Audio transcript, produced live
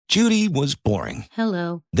Judy was boring.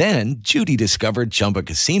 Hello. Then Judy discovered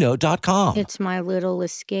ChumbaCasino.com. It's my little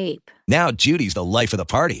escape. Now Judy's the life of the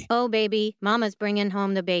party. Oh, baby, mama's bringing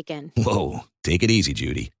home the bacon. Whoa, take it easy,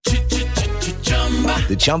 Judy.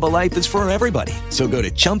 The Chumba life is for everybody. So go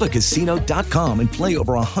to ChumbaCasino.com and play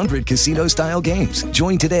over 100 casino-style games.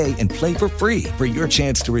 Join today and play for free for your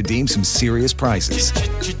chance to redeem some serious prizes.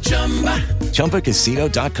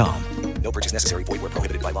 ChumbaCasino.com. No purchase necessary. Void where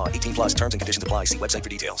prohibited by law. 18 plus terms and conditions apply. See website for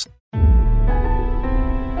details.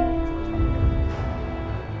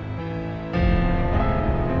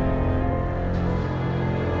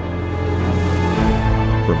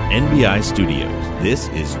 From NBI Studios, this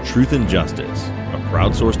is Truth and Justice, a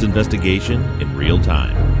crowdsourced investigation in real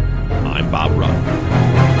time. I'm Bob Ruff.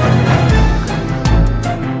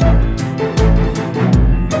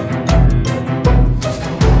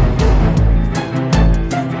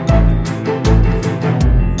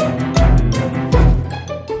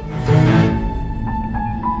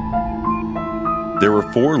 There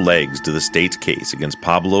were four legs to the state's case against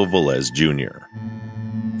Pablo Velez Jr.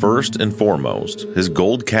 First and foremost, his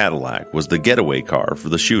gold Cadillac was the getaway car for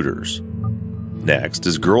the shooters. Next,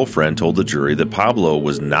 his girlfriend told the jury that Pablo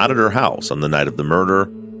was not at her house on the night of the murder,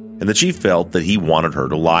 and that she felt that he wanted her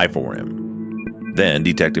to lie for him. Then,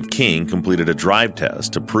 Detective King completed a drive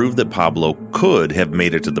test to prove that Pablo could have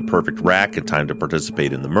made it to the perfect rack in time to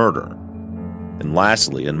participate in the murder. And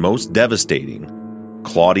lastly, and most devastating,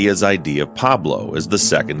 Claudia's idea of Pablo as the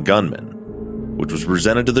second gunman, which was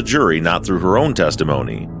presented to the jury not through her own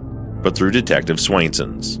testimony, but through Detective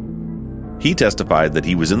Swainson's. He testified that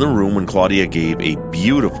he was in the room when Claudia gave a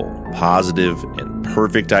beautiful, positive, and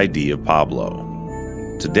perfect ID of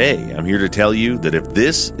Pablo. Today, I'm here to tell you that if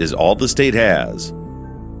this is all the state has,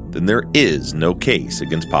 then there is no case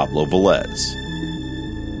against Pablo Velez.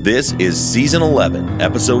 This is Season 11,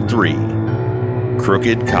 Episode 3,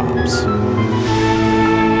 Crooked Cops.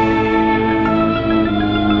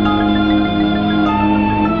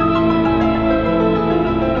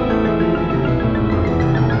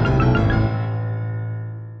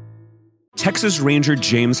 Texas Ranger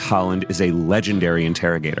James Holland is a legendary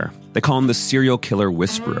interrogator. They call him the serial killer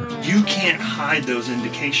whisperer. You can't hide those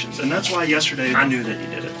indications, and that's why yesterday I knew that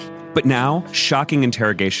he did it. But now, shocking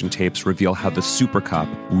interrogation tapes reveal how the super cop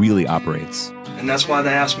really operates. And that's why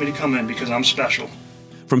they asked me to come in, because I'm special.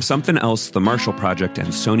 From Something Else, The Marshall Project, and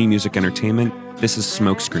Sony Music Entertainment, this is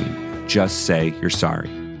Smokescreen. Just say you're sorry.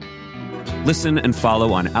 Listen and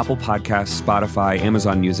follow on Apple Podcasts, Spotify,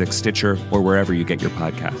 Amazon Music, Stitcher, or wherever you get your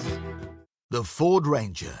podcasts. The Ford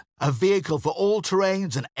Ranger, a vehicle for all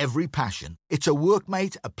terrains and every passion. It's a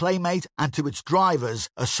workmate, a playmate, and to its drivers,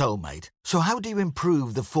 a soulmate. So how do you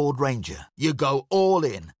improve the Ford Ranger? You go all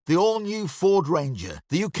in. The all-new Ford Ranger,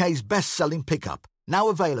 the UK's best-selling pickup. Now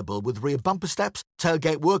available with rear bumper steps,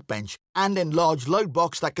 tailgate workbench, and enlarged load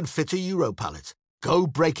box that can fit a Euro pallet. Go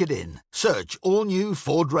break it in. Search all-new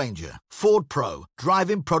Ford Ranger. Ford Pro.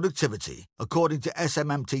 Driving productivity. According to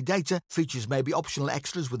SMMT data, features may be optional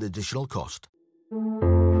extras with additional cost.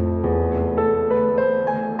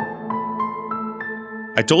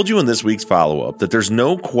 I told you in this week's follow-up that there's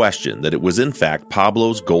no question that it was in fact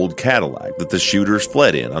Pablo's gold Cadillac that the shooters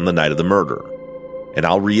fled in on the night of the murder. And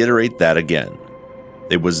I'll reiterate that again.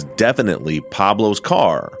 It was definitely Pablo's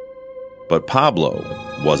car, but Pablo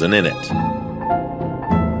wasn't in it.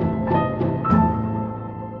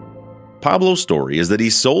 Pablo's story is that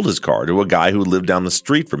he sold his car to a guy who lived down the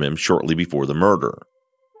street from him shortly before the murder.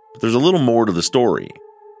 But there's a little more to the story.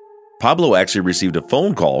 Pablo actually received a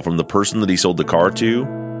phone call from the person that he sold the car to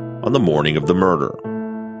on the morning of the murder.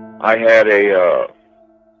 I had a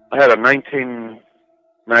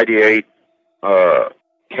 1998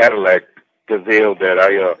 Cadillac Gazelle that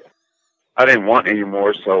I didn't want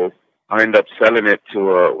anymore, so I ended up selling it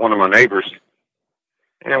to one of my neighbors.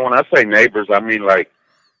 And when I say neighbors, I mean like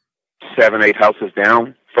 7, 8 houses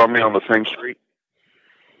down from me on the same street.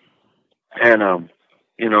 And, I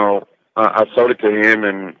sold it to him,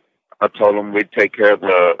 and I told him we'd take care of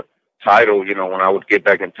the title, when I would get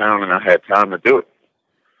back in town and I had time to do it.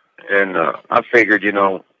 And I figured, it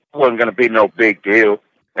wasn't going to be no big deal.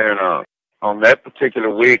 And on that particular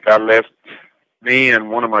week, I left, me and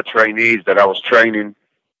one of my trainees that I was training,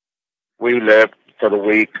 we left for the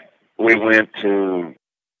week. We went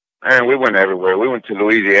everywhere. We went to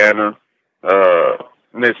Louisiana,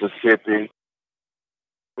 Mississippi.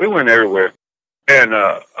 We went everywhere. And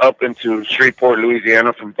up into Shreveport,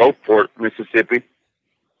 Louisiana from Gulfport, Mississippi.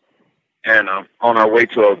 And on our way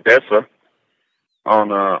to Odessa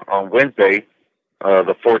on Wednesday,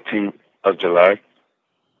 the 14th of July.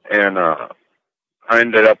 And I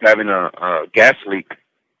ended up having a gas leak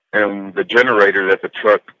and the generator that the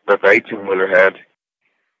 18-wheeler had.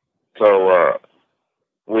 So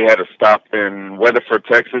we had to stop in Weatherford,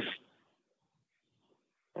 Texas.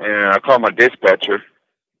 And I called my dispatcher,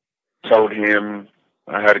 told him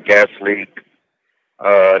I had a gas leak,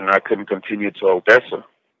 and I couldn't continue to Odessa.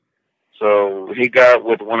 So he got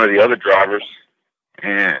with one of the other drivers,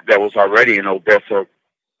 and that was already in Odessa,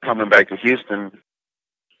 coming back to Houston,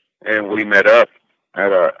 and we met up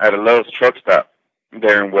at a Love's truck stop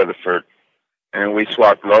there in Weatherford, and we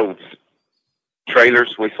swapped loads,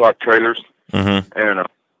 trailers. We swapped trailers, and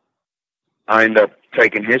I ended up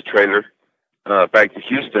taking his trailer back to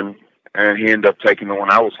Houston, and he ended up taking the one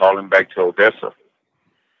I was hauling back to Odessa.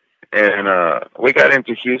 And we got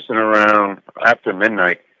into Houston around after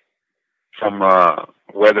midnight from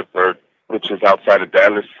Weatherford, which is outside of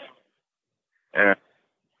Dallas, and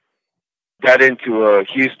got into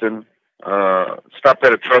Houston, stopped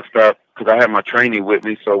at a truck stop because I had my trainee with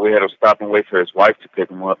me, so we had to stop and wait for his wife to pick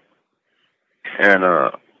him up. And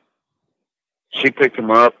she picked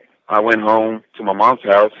him up. I went home to my mom's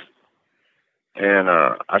house, and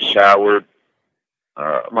I showered.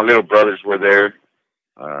 My little brothers were there.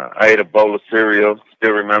 I ate a bowl of cereal.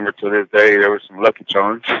 Still remember to this day there were some Lucky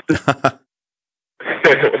Charms.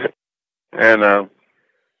 And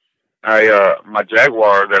my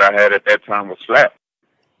Jaguar that I had at that time was flat.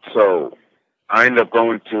 So I ended up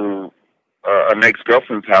going to an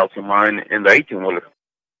ex-girlfriend's house of mine in the 18-wheeler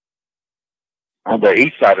on the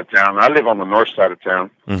east side of town. I live on the north side of town.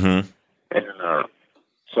 Mm-hmm. And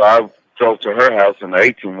so I drove to her house in the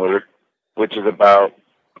 18-wheeler, which is about,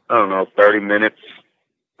 30 minutes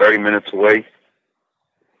away.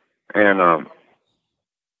 And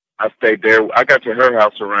I stayed there. I got to her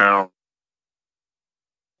house around,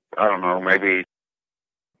 maybe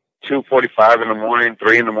 2:45 in the morning,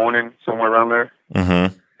 3 in the morning, somewhere around there.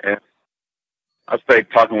 Mm-hmm. And I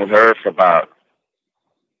stayed talking with her for about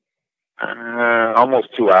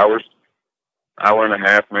almost 2 hours, hour and a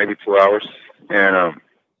half, maybe 2 hours, and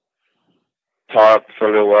talked for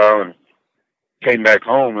a little while and came back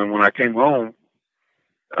home. And when I came home,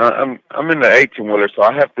 I'm in the 18-wheeler, so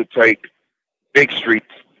I have to take big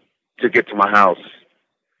streets to get to my house.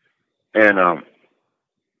 And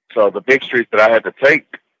so the big street that I had to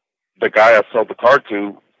take, the guy I sold the car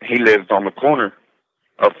to, he lives on the corner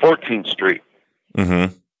of 14th Street.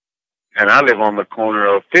 Mm-hmm. And I live on the corner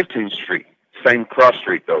of 15th Street, same cross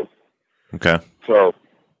street though. Okay. So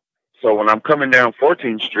when I'm coming down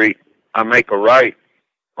 14th Street, I make a right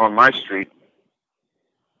on my street.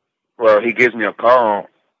 Well, he gives me a call,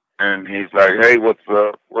 and he's like, "Hey, what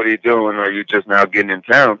are you doing? Are you just now getting in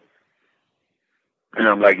town?" And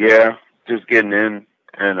I'm like, "Yeah, just getting in."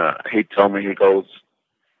 And he told me, he goes,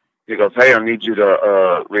 "Hey, I need you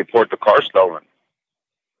to report the car stolen."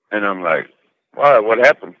 And I'm like, "Why? What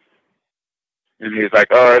happened?" And he's like,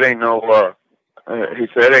 "Oh, it ain't no." He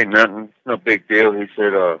said, "It ain't nothing, no big deal." He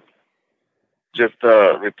said, "Just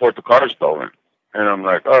report the car stolen." And I'm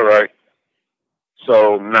like, "All right."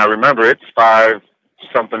 So now remember, it's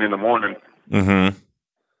 5-something in the morning. Mm-hmm.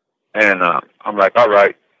 And I'm like, "All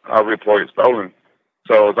right, I'll report it stolen."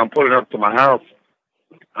 So as I'm pulling up to my house,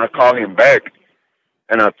 I call him back,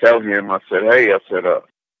 and I tell him, I said, "Hey," I said,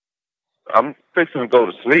 "I'm fixing to go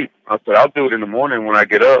to sleep." I said, "I'll do it in the morning when I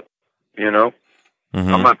get up,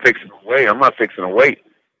 Mm-hmm. I'm not fixing to wait. I'm not fixing to wait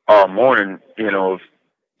all morning,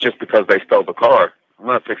 just because they stole the car. I'm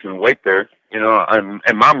not fixing to wait there. In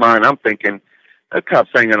my mind, I'm thinking, the cops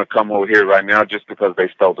ain't going to come over here right now just because they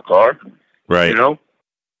stole the car. Right.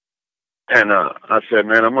 And I said,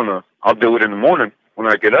 "Man, I'll do it in the morning when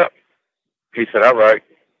I get up." He said, "All right."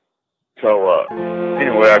 So,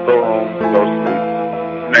 anyway, I go home, go to sleep.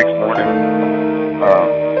 Next morning,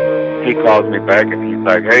 he calls me back and he's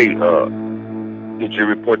like, "Hey, did you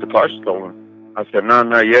report the car stolen?" I said, "No,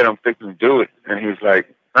 not yet. I'm fixing to do it." And he's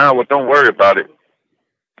like, "No, well, don't worry about it."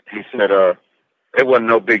 He said, "It wasn't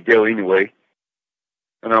no big deal anyway."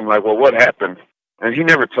 And I'm like, "Well, what happened?" And he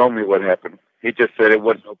never told me what happened. He just said it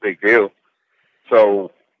wasn't no big deal.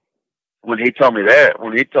 So when he told me,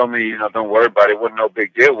 "Don't worry about it, it wasn't no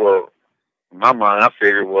big deal," well, in my mind, I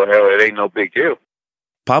figured, well, hell, it ain't no big deal.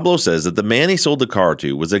 Pablo says that the man he sold the car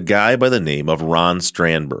to was a guy by the name of Ron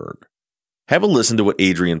Strandberg. Have a listen to what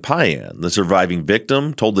Adrian Payan, the surviving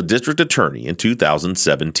victim, told the district attorney in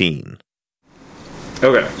 2017.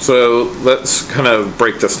 Okay, so let's kind of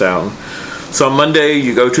break this down. So on Monday,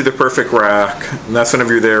 you go to the Perfect Rack, and that's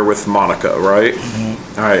whenever you're there with Monica, right?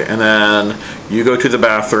 Mm-hmm. All right, and then you go to the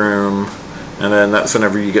bathroom, and then that's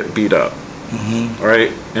whenever you get beat up. Mm-hmm.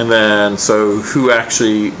 Right? And then, so who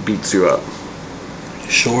actually beats you up?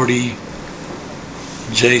 Shorty,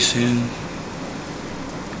 Jason,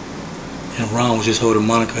 And Ron was just holding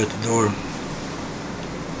Monica at the door.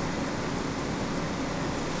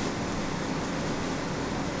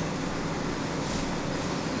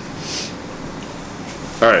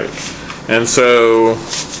 All right. And so,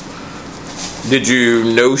 did you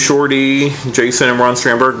know Shorty, Jason, and Ron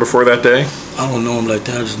Strandberg before that day? I don't know him like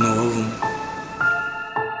that. I just know of him.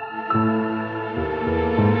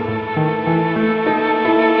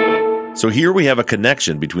 So here we have a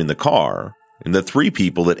connection between the car and the 3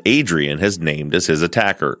 people that Adrian has named as his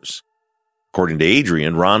attackers. According to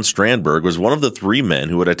Adrian, Ron Strandberg was one of the 3 men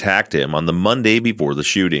who had attacked him on the Monday before the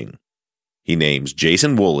shooting. He names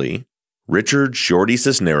Jason Woolley, Richard Shorty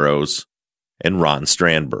Cisneros, and Ron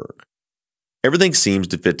Strandberg. Everything seems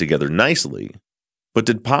to fit together nicely, but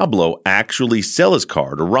did Pablo actually sell his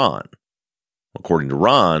car to Ron? According to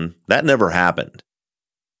Ron, that never happened.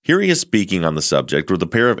 Here he is speaking on the subject with a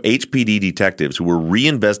pair of HPD detectives who were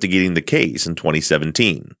reinvestigating the case in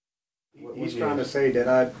 2017. He's trying to say that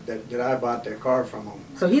I bought that car from him.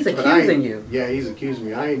 So he's accusing you? Yeah, he's accusing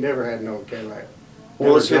me. I ain't never had no Cadillac.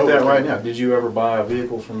 Well, let's get that right now. Did you ever buy a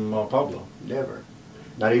vehicle from Pablo? Never.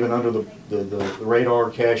 Not even under the radar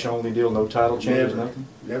cash only deal, no title changes, nothing?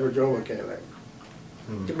 Never drove a Cadillac.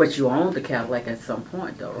 But you owned the Cadillac at some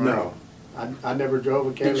point, though, right? No, I never drove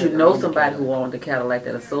a Cadillac. Did you know somebody who owned a Cadillac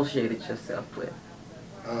that associated yourself with?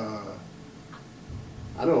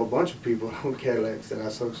 I know a bunch of people who own Cadillacs that I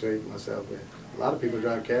associate myself with. A lot of people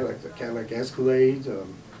drive Cadillacs, Cadillac Escalades.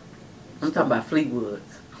 I'm talking about Fleetwoods.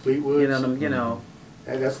 Fleetwoods. You know them. You know.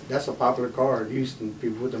 And that's a popular car in Houston.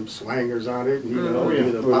 People put them swangers on it.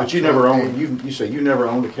 And, but you never owned. You say you never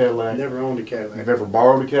owned a Cadillac. Never owned a Cadillac. You've ever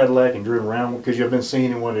borrowed a Cadillac and driven around because you've been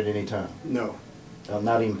seen in one at any time? No.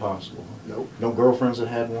 Not even possible. Nope. No girlfriends that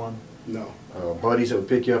had one. No. Buddies that would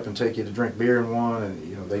pick you up and take you to drink beer in one,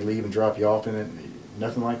 and they leave and drop you off in it.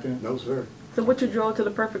 Nothing like that. No, sir. So what you drove to the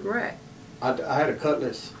Perfect Rack? I had a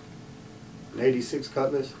Cutlass, an '86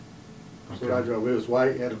 Cutlass. That's what I drove. It was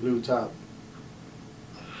white, had a blue top.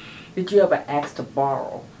 Did you ever ask to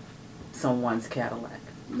borrow someone's Cadillac?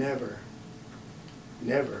 Never.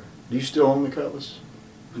 Never. Do you still own the Cutlass?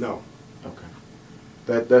 No. Okay.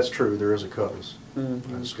 That's true. There is a Cutlass.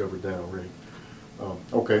 Mm-hmm. I discovered that already.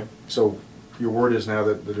 Okay. So your word is now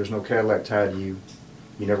that there's no Cadillac tied to you.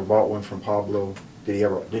 You never bought one from Pablo. Did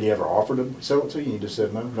he ever offer to sell it to you? And you just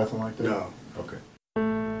said no, nothing like that? No. Okay.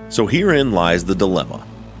 So herein lies the dilemma.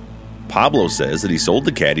 Pablo says that he sold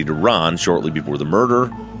the Caddy to Ron shortly before the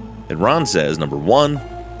murder, and Ron says, number one,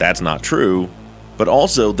 that's not true, but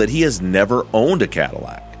also that he has never owned a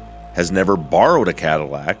Cadillac, has never borrowed a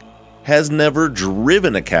Cadillac, has never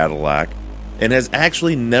driven a Cadillac, and has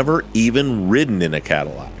actually never even ridden in a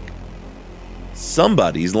Cadillac.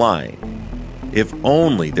 Somebody's lying. If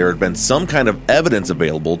only there had been some kind of evidence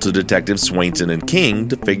available to Detectives Swainson and King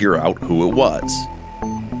to figure out who it was.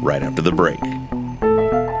 Right after the break.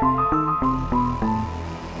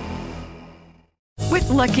 With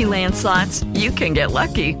Lucky Land Slots, you can get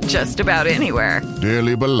lucky just about anywhere.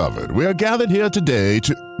 Dearly beloved, we are gathered here today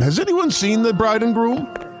to... Has anyone seen the bride and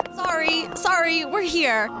groom? Sorry, we're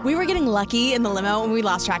here. We were getting lucky in the limo and we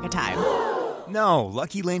lost track of time. No,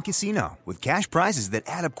 Lucky Land Casino, with cash prizes that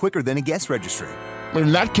add up quicker than a guest registry.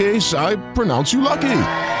 In that case, I pronounce you lucky.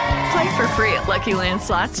 Play for free at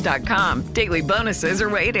LuckyLandSlots.com. Daily bonuses are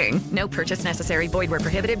waiting. No purchase necessary. Void where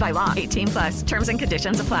prohibited by law. 18+. Terms and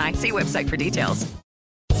conditions apply. See website for details.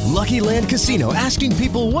 Lucky Land Casino, asking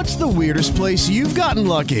people, what's the weirdest place you've gotten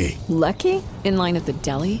lucky? Lucky? In line at the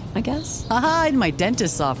deli, I guess? Aha, in my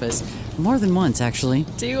dentist's office. More than once, actually.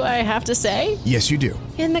 Do I have to say? Yes, you do.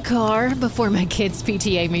 In the car before my kids'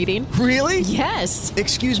 PTA meeting. Really? Yes.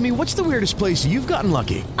 Excuse me, what's the weirdest place you've gotten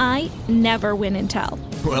lucky? I never win and tell.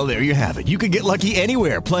 Well, there you have it. You can get lucky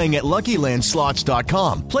anywhere, playing at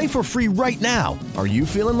LuckyLandSlots.com. Play for free right now. Are you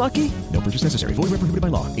feeling lucky? No purchase necessary. Void where prohibited by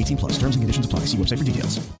law. 18+. Terms and conditions apply. See website for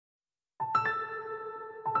details.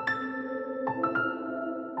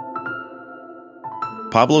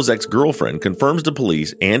 Pablo's ex-girlfriend confirms to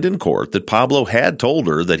police and in court that Pablo had told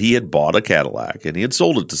her that he had bought a Cadillac and he had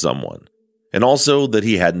sold it to someone, and also that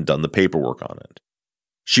he hadn't done the paperwork on it.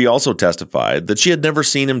 She also testified that she had never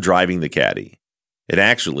seen him driving the Caddy, and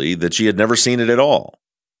actually that she had never seen it at all.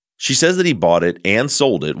 She says that he bought it and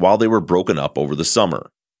sold it while they were broken up over the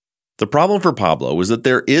summer. The problem for Pablo is that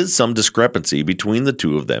there is some discrepancy between the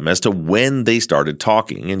two of them as to when they started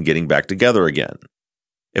talking and getting back together again.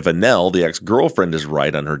 If Annelle, the ex-girlfriend, is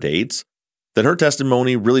right on her dates, then her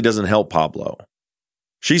testimony really doesn't help Pablo.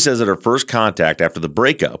 She says that her first contact after the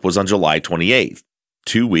breakup was on July 28th,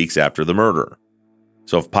 2 weeks after the murder.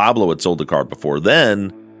 So if Pablo had sold the car before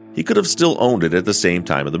then, he could have still owned it at the same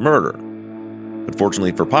time of the murder. But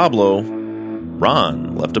fortunately for Pablo,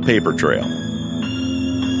 Ron left a paper trail.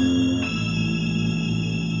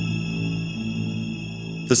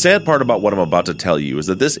 The sad part about what I'm about to tell you is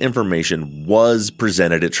that this information was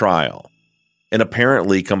presented at trial and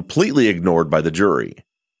apparently completely ignored by the jury,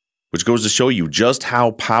 which goes to show you just how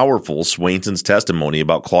powerful Swainson's testimony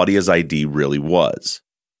about Claudia's ID really was.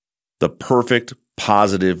 The perfect,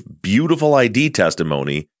 positive, beautiful ID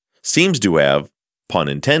testimony seems to have, pun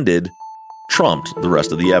intended, trumped the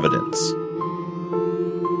rest of the evidence.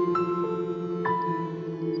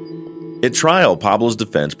 At trial, Pablo's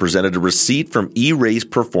defense presented a receipt from E-Race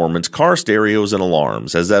Performance car stereos and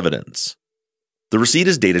alarms as evidence. The receipt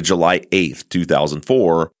is dated July 8,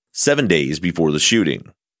 2004, 7 days before the shooting.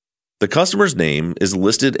 The customer's name is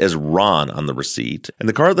listed as Ron on the receipt, and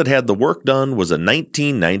the car that had the work done was a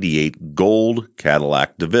 1998 gold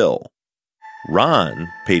Cadillac DeVille. Ron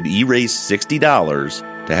paid E-Race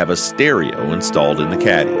 $60 to have a stereo installed in the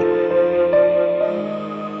caddy.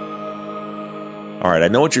 All right, I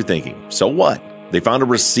know what you're thinking. So what? They found a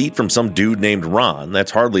receipt from some dude named Ron.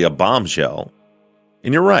 That's hardly a bombshell.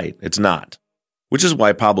 And you're right, it's not. Which is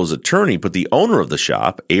why Pablo's attorney put the owner of the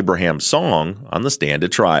shop, Abraham Song, on the stand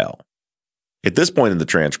at trial. At this point in the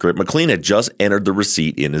transcript, McLean had just entered the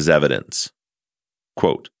receipt in as evidence.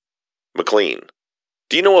 Quote, McLean,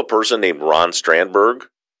 do you know a person named Ron Strandberg?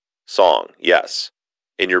 Song, yes.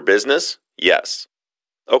 In your business? Yes.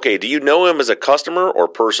 Okay, do you know him as a customer or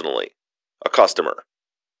personally? A customer.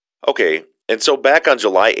 Okay, and so back on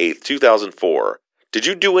July 8th, 2004, did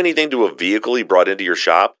you do anything to a vehicle he brought into your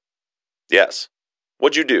shop? Yes.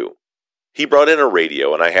 What'd you do? He brought in a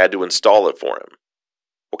radio and I had to install it for him.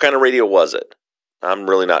 What kind of radio was it? I'm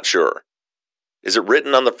really not sure. Is it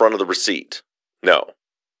written on the front of the receipt? No.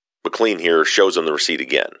 McLean here shows him the receipt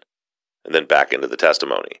again, and then back into the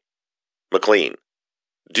testimony. McLean,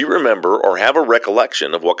 do you remember or have a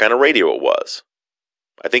recollection of what kind of radio it was?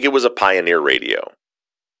 I think it was a Pioneer radio.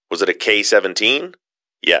 Was it a K-17?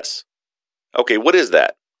 Yes. Okay, what is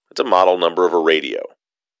that? It's a model number of a radio.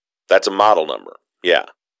 That's a model number. Yeah.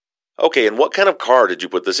 Okay, and what kind of car did you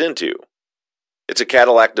put this into? It's a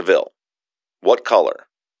Cadillac DeVille. What color?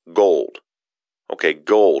 Gold. Okay,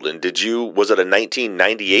 gold. And was it a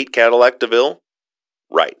 1998 Cadillac DeVille?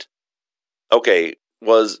 Right. Okay,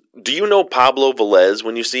 do you know Pablo Velez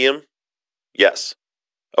when you see him? Yes.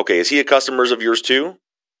 Okay, is he a customer of yours too?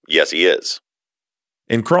 Yes, he is.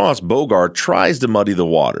 In cross, Bogart tries to muddy the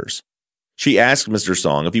waters. She asked Mr.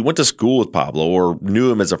 Song if he went to school with Pablo or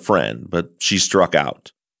knew him as a friend, but she struck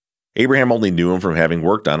out. Abraham only knew him from having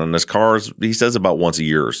worked on his cars, he says, about once a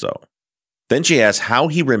year or so. Then she asks how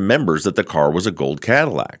he remembers that the car was a gold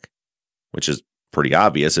Cadillac, which is pretty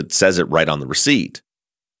obvious. It says it right on the receipt.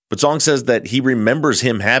 But Song says that he remembers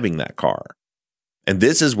him having that car. And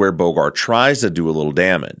this is where Bogart tries to do a little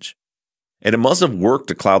damage. And it must have worked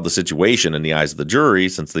to cloud the situation in the eyes of the jury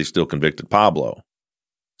since they still convicted Pablo.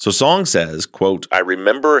 So Song says, quote, I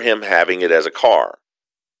remember him having it as a car.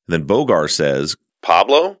 And then Bogart says,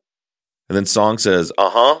 Pablo? And then Song says,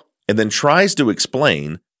 uh-huh, and then tries to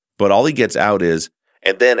explain, but all he gets out is,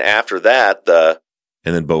 and then after that,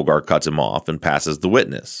 and then Bogart cuts him off and passes the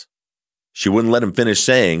witness. She wouldn't let him finish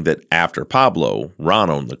saying that after Pablo, Ron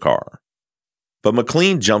owned the car. But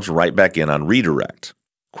McLean jumps right back in on redirect.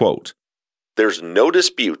 Quote, there's no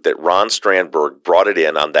dispute that Ron Strandberg brought it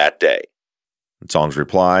in on that day. And Song's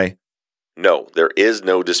reply, no, there is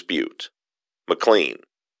no dispute. McLean,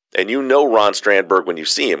 and you know Ron Strandberg when you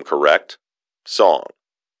see him, correct? Song,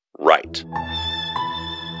 right.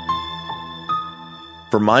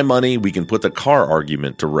 For my money, we can put the car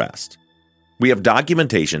argument to rest. We have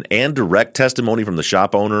documentation and direct testimony from the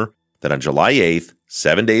shop owner that on July 8th,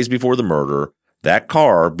 7 days before the murder, that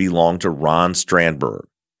car belonged to Ron Strandberg,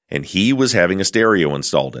 and he was having a stereo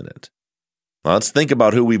installed in it. Now, let's think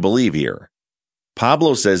about who we believe here.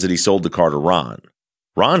 Pablo says that he sold the car to Ron.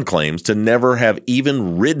 Ron claims to never have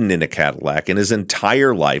even ridden in a Cadillac in his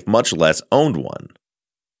entire life, much less owned one.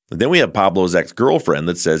 And then we have Pablo's ex-girlfriend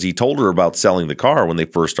that says he told her about selling the car when they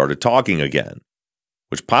first started talking again,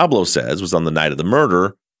 which Pablo says was on the night of the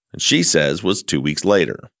murder, and she says was 2 weeks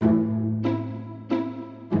later.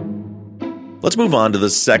 Let's move on to the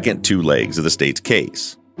second two legs of the state's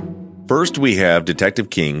case. First, we have Detective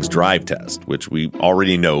King's drive test, which we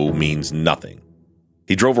already know means nothing.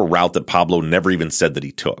 He drove a route that Pablo never even said that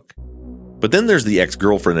he took. But then there's the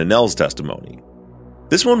ex-girlfriend Annelle's testimony.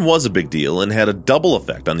 This one was a big deal and had a double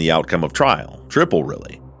effect on the outcome of trial, triple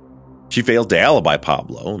really. She failed to alibi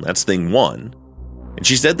Pablo, and that's thing one. And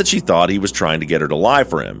she said that she thought he was trying to get her to lie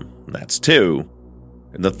for him, and that's two.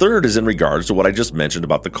 And the third is in regards to what I just mentioned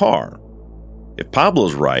about the car. If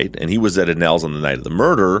Pablo's right, and he was at Annelle's on the night of the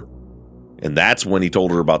murder, and that's when he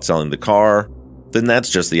told her about selling the car, then that's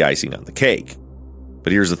just the icing on the cake.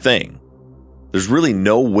 But here's the thing. There's really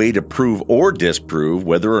no way to prove or disprove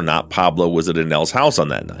whether or not Pablo was at Anel's house on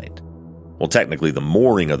that night. Well, technically the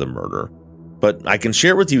morning of the murder, but I can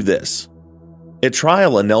share with you this. At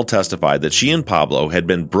trial, Anel testified that she and Pablo had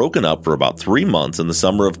been broken up for about 3 months in the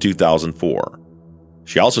summer of 2004.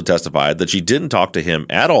 She also testified that she didn't talk to him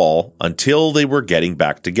at all until they were getting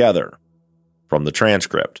back together. From the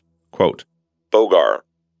transcript, quote, Bogar,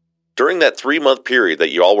 during that 3-month period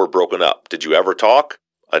that you all were broken up, did you ever talk?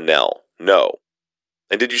 Anel, no.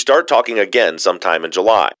 And did you start talking again sometime in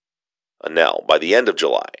July? Anel, by the end of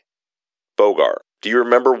July. Bogar, do you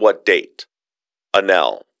remember what date?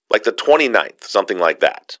 Anel, like the 29th, something like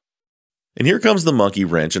that. And here comes the monkey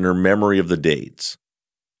wrench in her memory of the dates.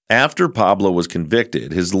 After Pablo was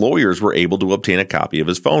convicted, his lawyers were able to obtain a copy of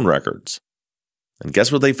his phone records. And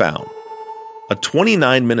guess what they found? A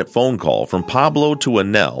 29-minute phone call from Pablo to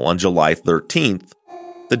Anel on July 13th,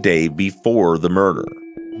 the day before the murder.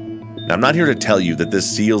 Now, I'm not here to tell you that this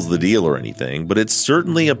seals the deal or anything, but it's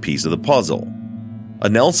certainly a piece of the puzzle.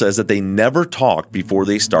 Anel says that they never talked before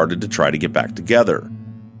they started to try to get back together.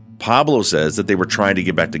 Pablo says that they were trying to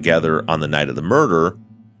get back together on the night of the murder,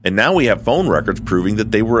 and now we have phone records proving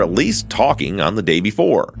that they were at least talking on the day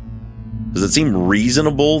before. Does it seem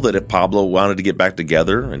reasonable that if Pablo wanted to get back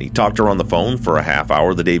together and he talked to her on the phone for a half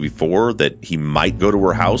hour the day before, that he might go to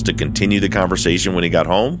her house to continue the conversation when he got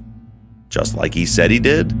home? Just like he said he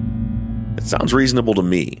did? It sounds reasonable to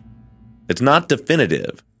me. It's not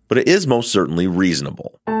definitive, but it is most certainly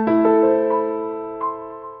reasonable.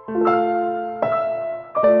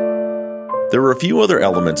 There are a few other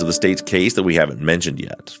elements of the state's case that we haven't mentioned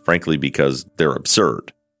yet, frankly because they're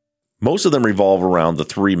absurd. Most of them revolve around the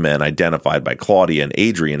 3 men identified by Claudia and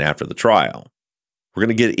Adrian after the trial. We're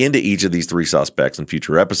going to get into each of these 3 suspects in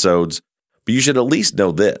future episodes, but you should at least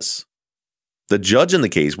know this. The judge in the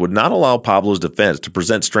case would not allow Pablo's defense to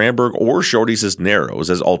present Strandberg or Shorty Cisneros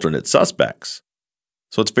as alternate suspects.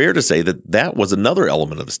 So it's fair to say that that was another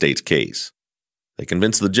element of the state's case. They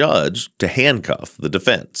convinced the judge to handcuff the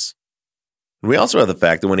defense. And we also have the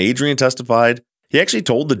fact that when Adrian testified, he actually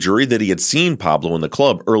told the jury that he had seen Pablo in the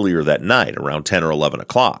club earlier that night, around 10 or 11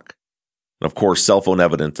 o'clock. And of course, cell phone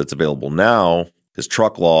evidence that's available now, his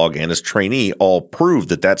truck log, and his trainee all prove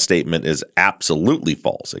that that statement is absolutely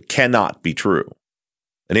false. It cannot be true.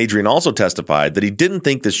 And Adrian also testified that he didn't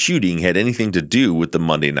think the shooting had anything to do with the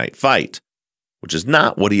Monday night fight, which is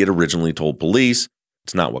not what he had originally told police,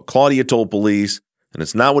 it's not what Claudia told police, and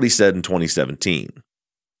it's not what he said in 2017.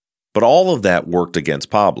 But all of that worked against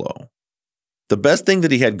Pablo. The best thing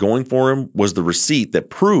that he had going for him was the receipt that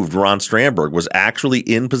proved Ron Strandberg was actually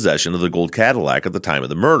in possession of the gold Cadillac at the time of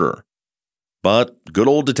the murder. But good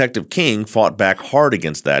old Detective King fought back hard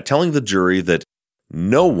against that, telling the jury that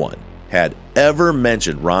no one had ever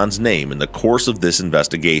mentioned Ron's name in the course of this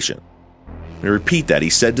investigation. I repeat that. He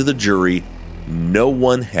said to the jury, no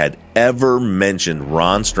one had ever mentioned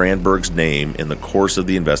Ron Strandberg's name in the course of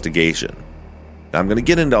the investigation. Now, I'm going to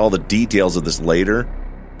get into all the details of this later,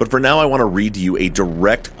 but for now I want to read to you a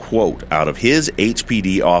direct quote out of his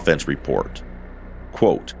HPD offense report.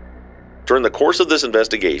 Quote, during the course of this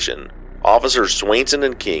investigation, Officers Swainson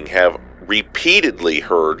and King have repeatedly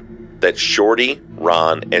heard that Shorty,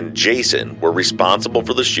 Ron, and Jason were responsible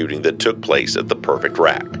for the shooting that took place at the Perfect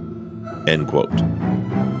Rack. End quote.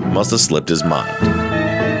 Must have slipped his mind.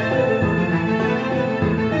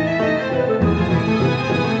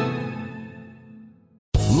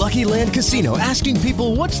 Lucky Land Casino, asking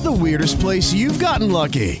people, what's the weirdest place you've gotten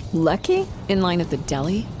lucky? Lucky? In line at the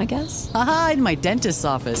deli, I guess? Aha, in my dentist's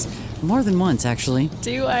office. More than once, actually.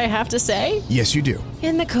 Do I have to say? Yes, you do.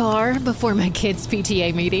 In the car before my kids'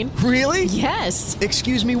 PTA meeting. Really? Yes.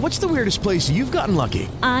 Excuse me, what's the weirdest place you've gotten lucky?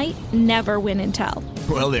 I never win and tell.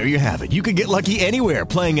 Well, there you have it. You can get lucky anywhere,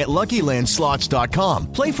 playing at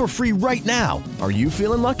LuckyLandSlots.com. Play for free right now. Are you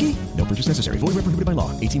feeling lucky? No purchase necessary. Void where prohibited by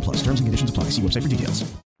law. 18 plus. Terms and conditions apply. See website for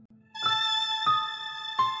details.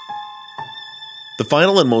 The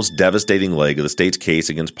final and most devastating leg of the state's case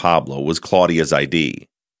against Pablo was Claudia's ID.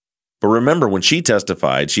 But remember, when she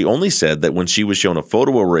testified, she only said that when she was shown a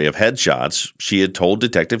photo array of headshots, she had told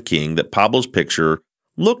Detective King that Pablo's picture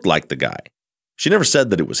looked like the guy. She never said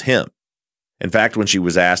that it was him. In fact, when she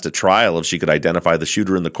was asked at trial if she could identify the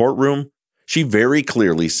shooter in the courtroom, she very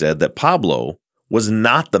clearly said that Pablo was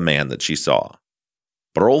not the man that she saw.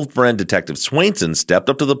 But our old friend Detective Swainson stepped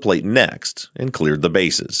up to the plate next and cleared the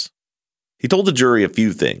bases. He told the jury a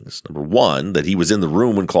few things. Number 1, that he was in the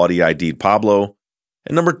room when Claudia ID'd Pablo.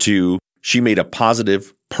 And number 2, she made a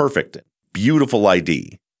positive, perfect, beautiful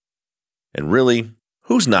ID. And really,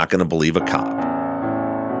 who's not going to believe a cop?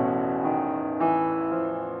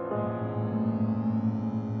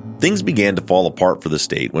 Things began to fall apart for the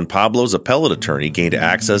state when Pablo's appellate attorney gained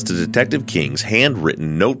access to Detective King's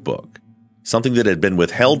handwritten notebook, something that had been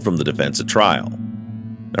withheld from the defense at trial.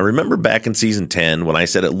 Now, remember back in season 10 when I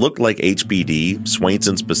said it looked like HPD,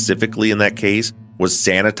 Swainson specifically in that case, was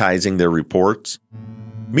sanitizing their reports?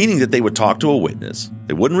 Meaning that they would talk to a witness,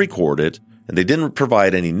 they wouldn't record it, and they didn't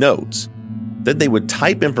provide any notes. Then they would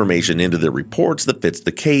type information into their reports that fits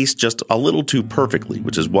the case just a little too perfectly,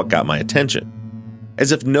 which is what got my attention.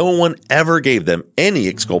 As if no one ever gave them any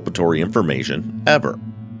exculpatory information, ever.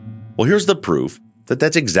 Well, here's the proof that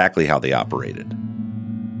that's exactly how they operated.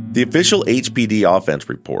 The official HPD offense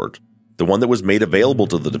report, the one that was made available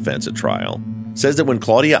to the defense at trial, says that when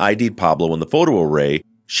Claudia ID'd Pablo in the photo array,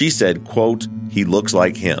 she said, quote, "He looks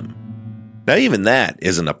like him." Now, even that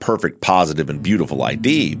isn't a perfect, positive, and beautiful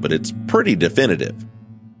ID, but it's pretty definitive.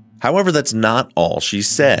 However, that's not all she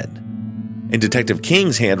said. In Detective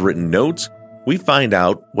King's handwritten notes, we find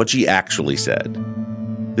out what she actually said.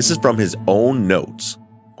 This is from his own notes.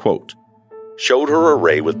 Quote, "Showed her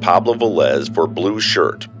array with Pablo Velez for blue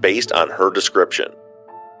shirt based on her description.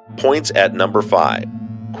 Points at number 5.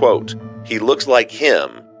 Quote, he looks like him,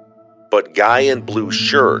 but guy in blue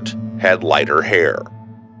shirt had lighter hair."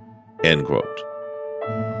 End quote.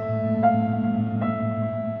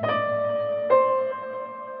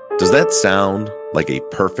 Does that sound like a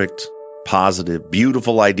perfect, positive,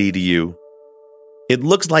 beautiful ID to you? It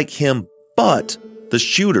looks like him, but the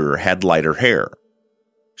shooter had lighter hair.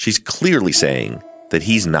 She's clearly saying that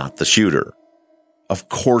he's not the shooter. Of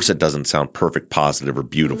course it doesn't sound perfect, positive, or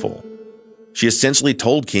beautiful. She essentially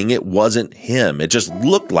told King it wasn't him, it just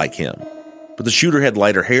looked like him. But the shooter had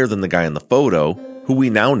lighter hair than the guy in the photo, who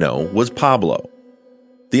we now know was Pablo.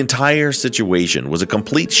 The entire situation was a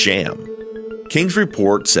complete sham. King's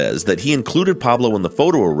report says that he included Pablo in the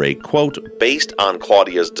photo array, quote, based on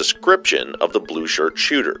Claudia's description of the blue shirt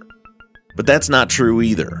shooter. But that's not true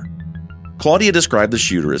either. Claudia described the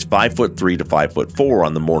shooter as 5'3" to 5'4"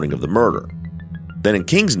 on the morning of the murder. Then in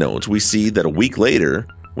King's notes, we see that a week later,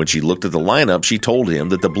 when she looked at the lineup, she told him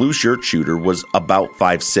that the blue shirt shooter was about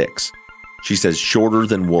 5'6". She says shorter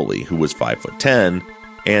than Wooly, who was 5'10",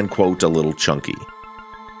 and, quote, a little chunky.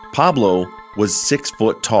 Pablo was 6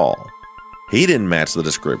 foot tall. He didn't match the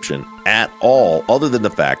description at all, other than the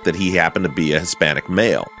fact that he happened to be a Hispanic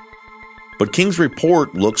male. But King's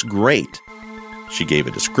report looks great. She gave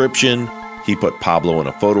a description, he put Pablo in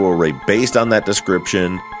a photo array based on that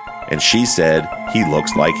description, and she said he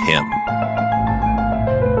looks like him.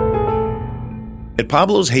 At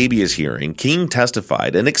Pablo's habeas hearing, King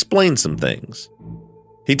testified and explained some things.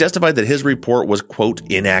 He testified that his report was, quote,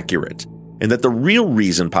 inaccurate, and that the real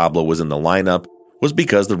reason Pablo was in the lineup was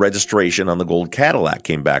because the registration on the gold Cadillac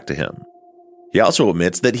came back to him. He also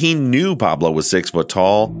admits that he knew Pablo was 6 foot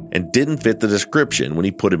tall and didn't fit the description when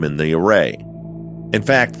he put him in the array. In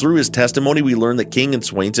fact, through his testimony, we learned that King and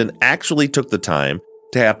Swainson actually took the time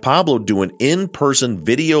to have Pablo do an in-person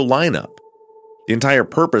video lineup. The entire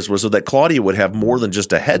purpose was so that Claudia would have more than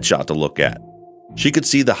just a headshot to look at. She could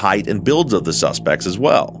see the height and builds of the suspects as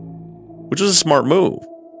well, which was a smart move.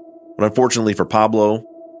 But unfortunately for Pablo,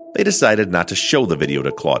 they decided not to show the video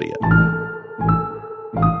to Claudia.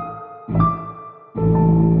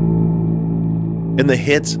 And the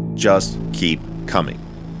hits just keep coming.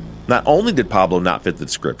 Not only did Pablo not fit the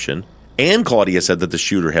description, and Claudia said that the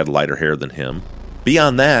shooter had lighter hair than him,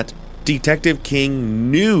 beyond that, Detective King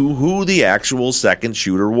knew who the actual second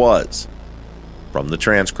shooter was. From the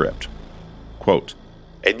transcript, quote,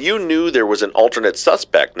 "And you knew there was an alternate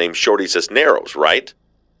suspect named Shorty Cisneros, right?"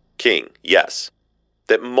 King, "Yes."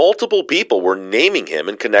 "That multiple people were naming him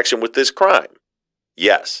in connection with this crime?"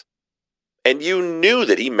 "Yes." "And you knew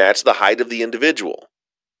that he matched the height of the individual?"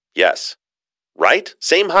 "Yes." "Right?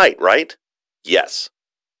 Same height, right?" "Yes."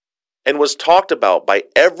 "And was talked about by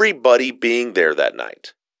everybody being there that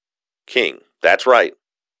night?" King, "That's right."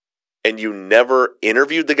 "And you never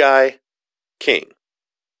interviewed the guy?" King,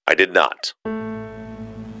 "I did not."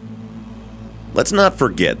 Let's not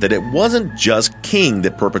forget that it wasn't just King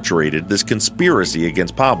that perpetrated this conspiracy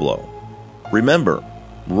against Pablo. Remember,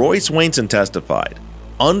 Roy Swainson testified,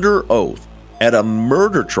 under oath, at a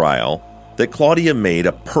murder trial that Claudia made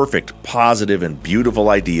a perfect, positive, and beautiful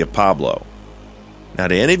ID of Pablo. Now,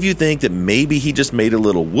 do any of you think that maybe he just made a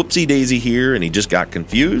little whoopsie-daisy here and he just got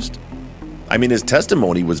confused? I mean, his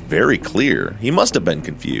testimony was very clear. He must have been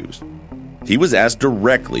confused. He was asked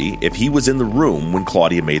directly if he was in the room when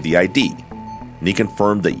Claudia made the ID, and he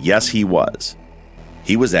confirmed that yes, he was.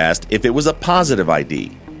 He was asked if it was a positive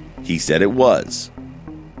ID. He said it was.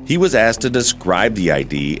 He was asked to describe the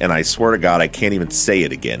ID, and I swear to God I can't even say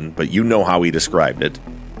it again, but you know how he described it.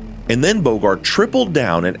 And then Bogart tripled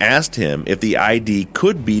down and asked him if the ID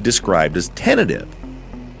could be described as tentative.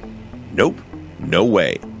 Nope, no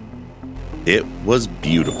way. It was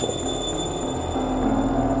beautiful.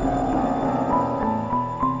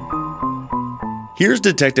 Here's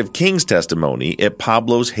Detective King's testimony at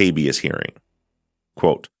Pablo's habeas hearing.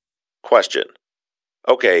 Quote, question.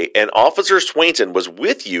 Okay, and Officer Swainson was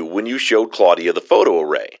with you when you showed Claudia the photo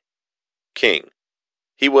array. King.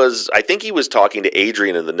 I think he was talking to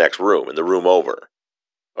Adrian in the next room, in the room over.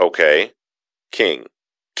 Okay. King.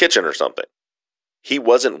 Kitchen or something. He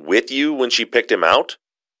wasn't with you when she picked him out?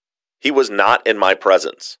 He was not in my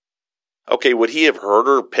presence. Okay, would he have heard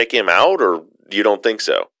her pick him out, or you don't think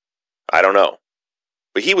so? I don't know.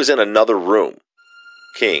 But he was in another room.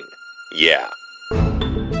 King. Yeah.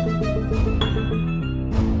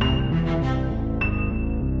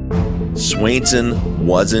 Swainson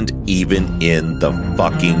wasn't even in the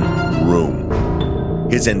fucking room.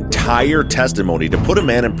 His entire testimony to put a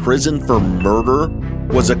man in prison for murder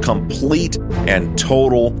was a complete and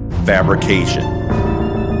total fabrication.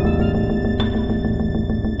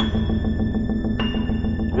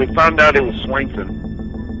 We found out it was Swainson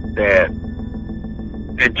that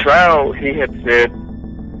in trial he had said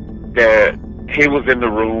that he was in the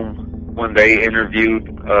room when they interviewed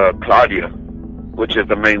Claudia, which is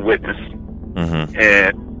the main witness,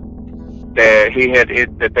 and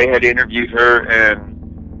that they had interviewed her, and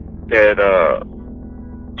that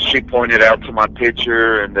she pointed out to my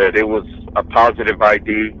picture, and that it was a positive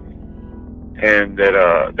ID, and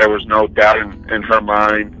that there was no doubt in her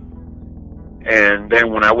mind. And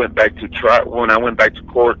then when I went back to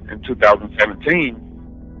court in 2017,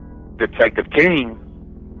 Detective King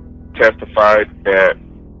testified that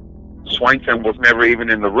Swainson was never even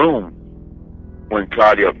in the room when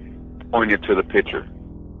Claudia pointed to the picture.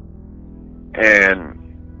 And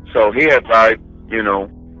so he had lied,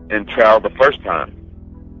 in trial the first time.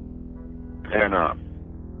 And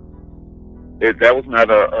that was not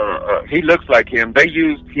he looks like him. They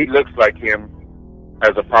used he looks like him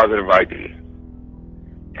as a positive ID.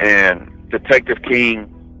 And Detective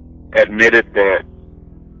King admitted that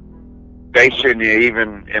they shouldn't have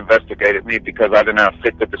even investigated me because I did not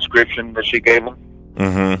fit the description that she gave them.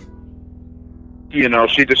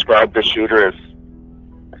 She described the shooter as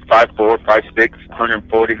 5'4", 5'6",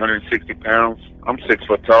 140, 160 pounds. I'm 6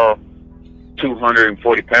 foot tall,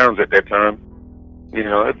 240 pounds at that time.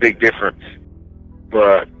 A big difference.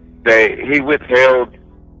 But he withheld,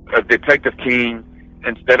 Detective King,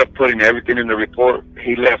 instead of putting everything in the report,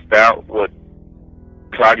 he left out what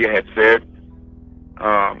Claudia had said.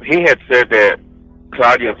 He had said that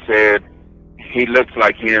Claudia said he looks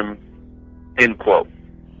like him, end quote.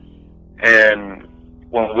 And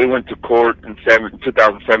when we went to court in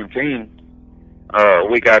 2017,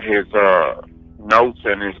 we got his notes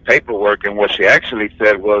and his paperwork, and what she actually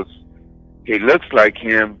said was, he looks like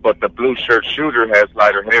him, but the blue shirt shooter has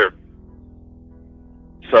lighter hair.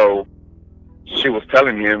 So she was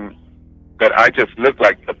telling him that I just looked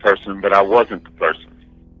like the person, but I wasn't the person.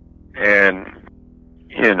 And,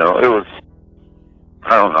 it was,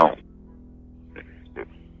 I don't know,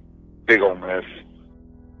 big old mess.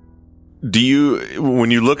 Do you,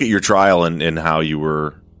 when you look at your trial and how you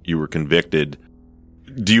were convicted,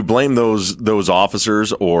 do you blame those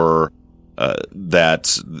officers or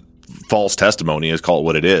that false testimony, is call it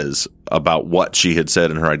what it is, about what she had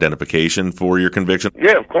said in her identification for your conviction?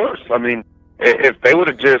 Yeah, of course. I mean, if they would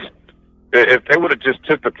have just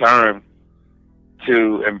took the time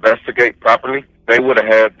to investigate properly, they would have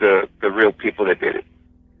had the real people that did it,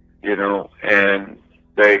 and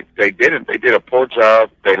they didn't. They did a poor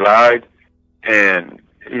job. They lied, and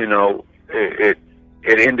it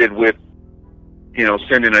ended with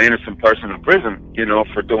sending an innocent person to prison,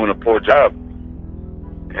 for doing a poor job.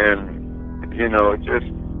 And it just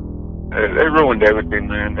they ruined everything,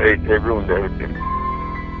 man. They ruined everything.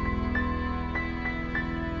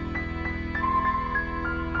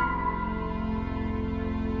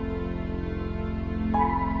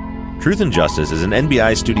 Truth and Justice is an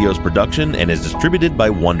NBI Studios production and is distributed by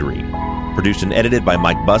Wondery. Produced and edited by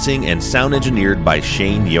Mike Bussing and sound engineered by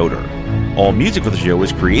Shane Yoder. All music for the show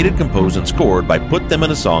is created, composed, and scored by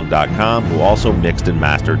PutThemInASong.com, who also mixed and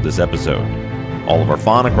mastered this episode. All of our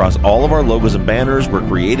font across all of our logos and banners were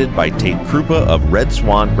created by Tate Krupa of Red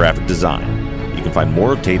Swan Graphic Design. You can find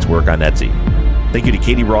more of Tate's work on Etsy. Thank you to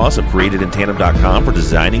Katie Ross of CreatedInTandem.com for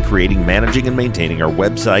designing, creating, managing, and maintaining our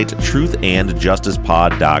website,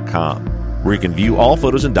 TruthAndJusticePod.com, where you can view all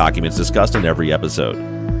photos and documents discussed in every episode.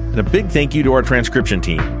 And a big thank you to our transcription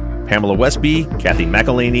team, Pamela Westby, Kathy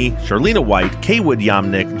McElhaney, Charlena White, Kaywood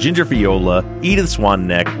Yomnick, Ginger Fiola, Edith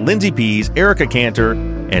Swanneck, Lindsay Pease, Erica Cantor,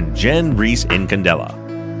 and Jen Reese Incandela.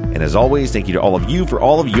 And as always, thank you to all of you for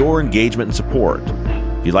all of your engagement and support.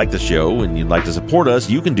 If you like the show and you'd like to support us,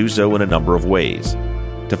 you can do so in a number of ways.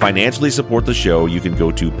 To financially support the show, you can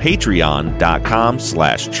go to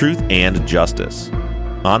patreon.com/truthandjustice.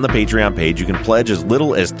 On the Patreon page, you can pledge as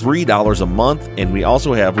little as $3 a month, and we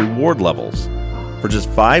also have reward levels. For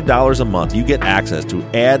just $5 a month, you get access to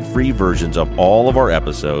ad-free versions of all of our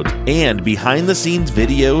episodes and behind-the-scenes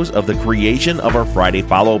videos of the creation of our Friday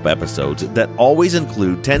follow-up episodes that always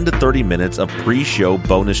include 10 to 30 minutes of pre-show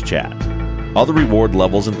bonus chat. Other reward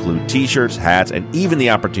levels include t-shirts, hats, and even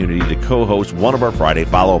the opportunity to co-host one of our Friday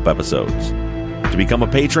follow-up episodes. To become a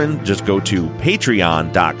patron, just go to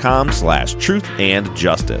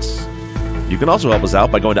patreon.com/truthandjustice. You can also help us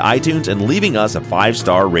out by going to iTunes and leaving us a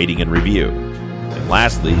 5-star rating and review. And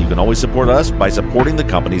lastly, you can always support us by supporting the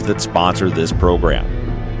companies that sponsor this program.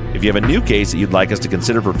 If you have a new case that you'd like us to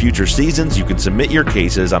consider for future seasons, you can submit your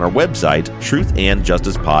cases on our website,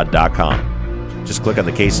 truthandjusticepod.com. Just click on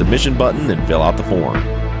the case submission button and fill out the form.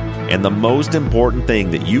 And the most important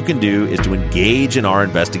thing that you can do is to engage in our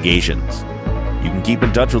investigations. You can keep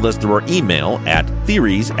in touch with us through our email at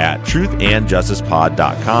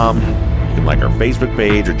theories@truthandjusticepod.com. You can like our Facebook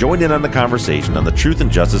page or join in on the conversation on the Truth and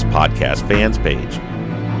Justice Podcast fans page.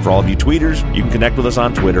 For all of you tweeters, you can connect with us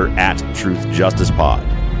on Twitter at TruthJusticePod.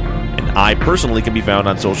 And I personally can be found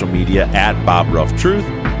on social media at BobRuffTruth,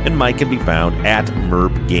 and Mike can be found at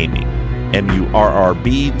MurrbGaming,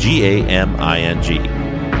 MurrbGaming.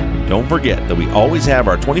 Don't forget that we always have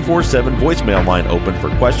our 24/7 voicemail line open for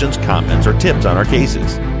questions, comments, or tips on our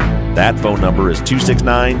cases. That phone number is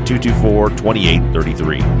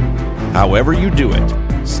 269-224-2833. However you do it,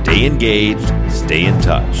 stay engaged, stay in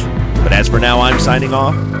touch. But as for now, I'm signing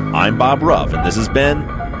off. I'm Bob Ruff, and this has been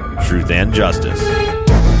Truth and Justice.